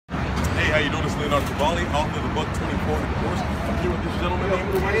how you doing? This is Leonardo Cavalli, author of the book 24 and Divorce. I'm here with this gentleman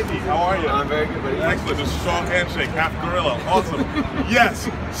named Randy. How are you? I'm very good, buddy. Excellent. Just a strong handshake, half gorilla. Awesome. Yes.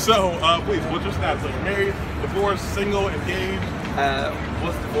 So, please, what's your status? Like married, divorced, single, engaged?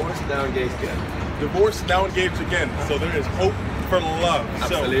 Was divorced, now engaged again. Divorced, now engaged again. So there is hope for love.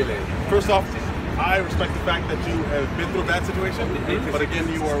 Absolutely. So, first off, I respect the fact that you have been through a bad situation, but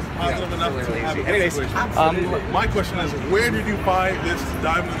again, you are positive enough to have a good situation. My question is, where did you find this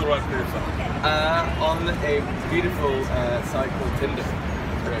diamond in the rough for yourself? On a beautiful site called TINDER.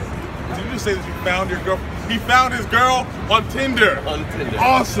 Did you just say that you found your girl? He found his girl on Tinder. On Tinder.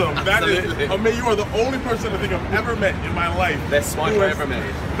 Awesome. That is, I mean, you are the only person I think I've ever met in my life. Best swipe I ever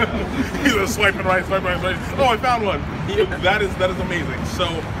made. Either swiping right, swiping right, swiping right. Oh, I found one. Yeah. That is amazing. So,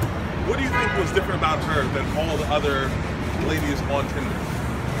 what do you think was different about her than all the other ladies on Tinder?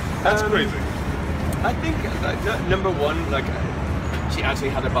 That's crazy. I think number one, like, she actually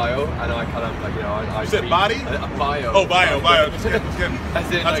had a bio, and I kind of like, you know, I said body? A bio. Oh, bio. That's good. As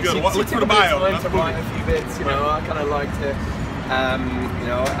in, that's like, good. She Look for the bio. That's to write a few bits, you know. I kind of liked it, you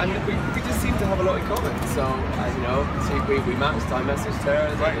know, and we just seem to have a lot in common. So, you know, we matched. I messaged her,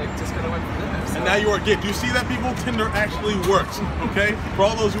 and then it just kind of went from there. So. And now you are gay. Do you see that, people? Tinder actually works. Okay. For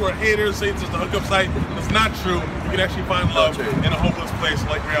all those who are haters, say it's just a hookup site. It's not true. You can actually find love in a hopeless place,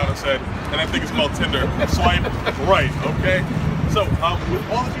 like Rihanna said, and I think it's called Tinder. Swipe right. Okay. So, with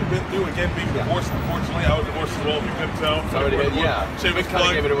all that you've been through, again, being divorced, unfortunately, I was divorced as well, if you couldn't tell. Sorry, yeah. Shameless kind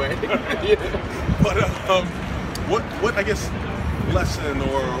of gave it away. But, what, I guess, lesson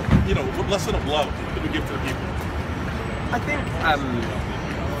or, you know, what lesson of love did we give to the people? I think,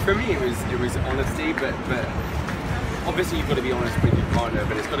 for me, it was honesty, but obviously you've got to be honest with your partner,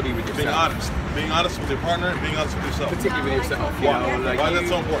 but it's got to be with yourself. Being honest with your partner and being honest with yourself. Particularly with yourself. You know, like why is that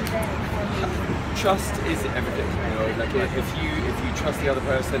so important? Trust is everything, you know. Like if you trust the other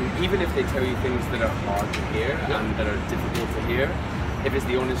person, even if they tell you things that are hard to hear and that are difficult to hear, if it's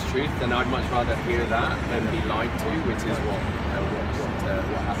the honest truth, then I'd much rather hear that than be lied to, which is what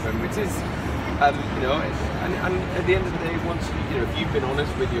happened. Which is, you know, and at the end of the day, once you know, if you've been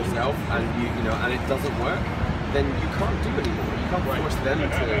honest with yourself and you know, and it doesn't work, then you can't do anymore. You can't force them to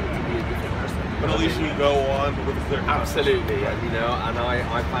be a different person. But at least you go on with a clear conscience. Absolutely, you know, and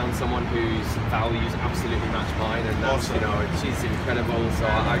I found someone whose values absolutely match mine, and that's, you know, she's incredible, so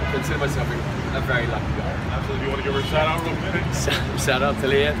I consider myself a very lucky guy. Absolutely. You want to give her a shout out real quick? Shout out to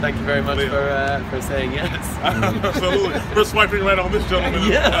Leah. Thank you very much for saying yes. Absolutely. For swiping right on this gentleman.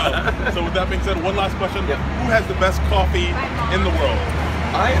 Yeah. So with that being said, one last question. Who has the best coffee in the world?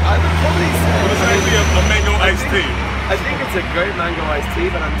 I would probably say... Well, it's actually a mango iced tea. I think it's a great mango iced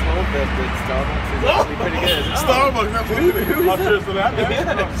tea, but I'm told that Starbucks is actually pretty good. Starbucks, absolutely. I'm cheers to that, man.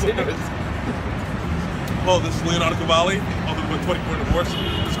 Yeah, cheers. Well, this is Leonardo Cavalli, author of the book 24 and Divorce.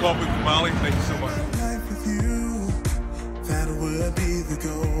 This is called with Cavalli. Thank you so much. Life with you, that would be the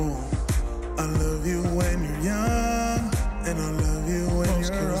goal. I love you when you're young.